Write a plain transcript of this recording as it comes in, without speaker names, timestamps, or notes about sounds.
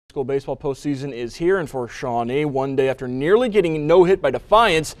School baseball postseason is here, and for Shawnee, one day after nearly getting no-hit by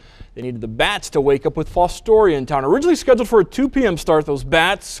Defiance, they needed the bats to wake up with Fostoria in town. Originally scheduled for a 2 p.m. start, those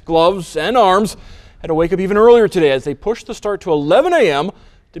bats, gloves, and arms had to wake up even earlier today as they pushed the start to 11 a.m.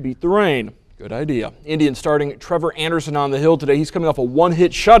 to beat the rain. Good idea. Indians starting Trevor Anderson on the hill today. He's coming off a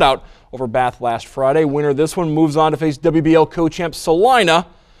one-hit shutout over Bath last Friday. Winner this one moves on to face WBL co-champ Salina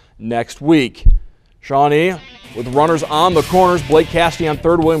next week. Shawnee with runners on the corners. Blake Cassidy on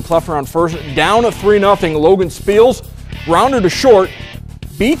third, William Kleffner on first. Down a 3-0. Logan Spiels, grounder to short,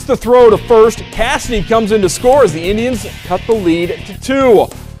 beats the throw to first. Cassidy comes in to score as the Indians cut the lead to 2.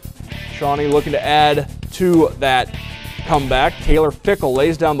 Shawnee looking to add to that comeback. Taylor Fickle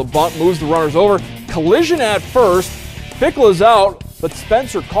lays down the bunt, moves the runners over. Collision at first. Fickle is out, but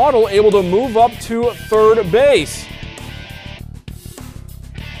Spencer Caudle able to move up to third base.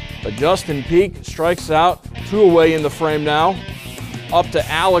 But Justin Peak strikes out, 2 away in the frame now. Up to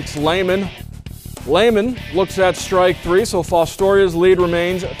Alex Lehman. Lehman looks at strike 3, so Fostoria's lead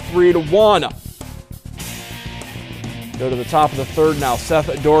remains 3-1. Go to the top of the third now. Seth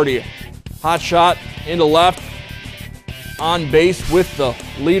Doherty, hot shot into left, on base with the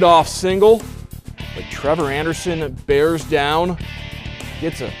leadoff single. But Trevor Anderson bears down,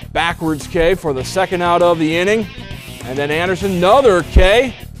 gets a backwards K for the second out of the inning. And then Anderson, another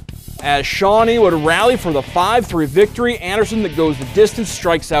K, as Shawnee would rally for the 5-3 victory. Anderson that goes the distance,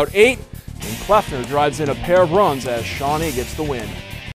 strikes out 8, and Kleffner drives in a pair of runs as Shawnee gets the win.